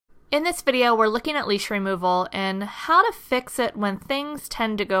In this video, we're looking at leash removal and how to fix it when things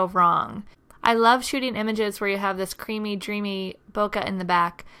tend to go wrong. I love shooting images where you have this creamy, dreamy bokeh in the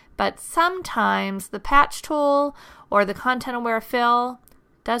back, but sometimes the patch tool or the content-aware fill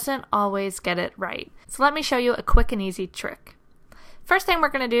doesn't always get it right. So let me show you a quick and easy trick. First thing we're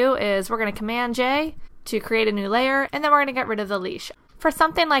going to do is we're going to Command J to create a new layer, and then we're going to get rid of the leash. For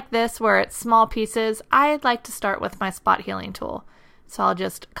something like this where it's small pieces, I'd like to start with my spot healing tool. So I'll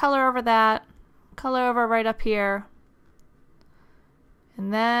just color over that, color over right up here,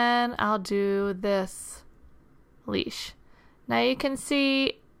 and then I'll do this leash. Now you can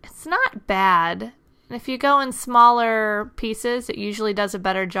see it's not bad, and if you go in smaller pieces, it usually does a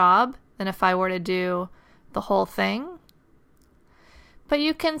better job than if I were to do the whole thing. But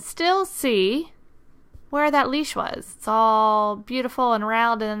you can still see where that leash was. It's all beautiful and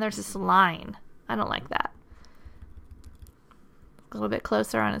round, and then there's this line. I don't like that. A little bit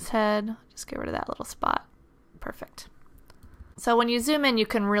closer on his head. Just get rid of that little spot. Perfect. So when you zoom in, you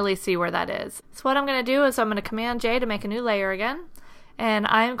can really see where that is. So what I'm going to do is I'm going to Command J to make a new layer again. And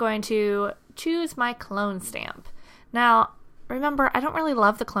I'm going to choose my clone stamp. Now, remember, I don't really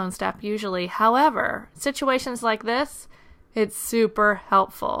love the clone stamp usually. However, situations like this, it's super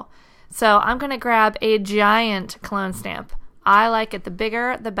helpful. So I'm going to grab a giant clone stamp. I like it the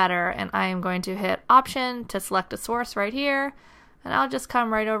bigger, the better. And I am going to hit Option to select a source right here. And I'll just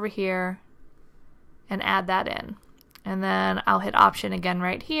come right over here and add that in. And then I'll hit Option again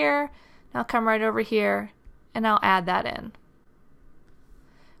right here. And I'll come right over here and I'll add that in.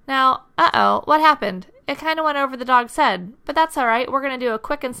 Now, what happened? It kind of went over the dog's head, but that's alright. We're going to do a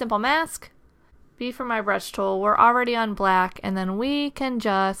quick and simple mask. B for my brush tool. We're already on black, and then we can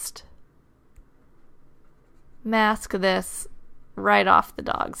just mask this right off the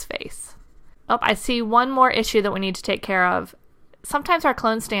dog's face. Oh, I see one more issue that we need to take care of. Sometimes our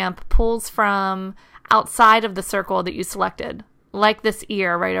clone stamp pulls from outside of the circle that you selected, like this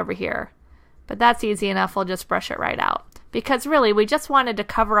ear right over here. But that's easy enough, we'll just brush it right out. Because really, we just wanted to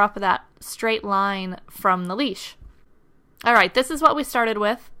cover up that straight line from the leash. Alright, this is what we started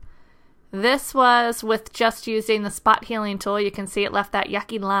with. This was with just using the spot healing tool. You can see it left that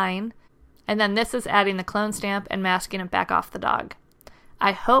yucky line. And then this is adding the clone stamp and masking it back off the dog.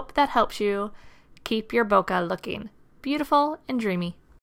 I hope that helps you keep your bokeh looking beautiful and dreamy.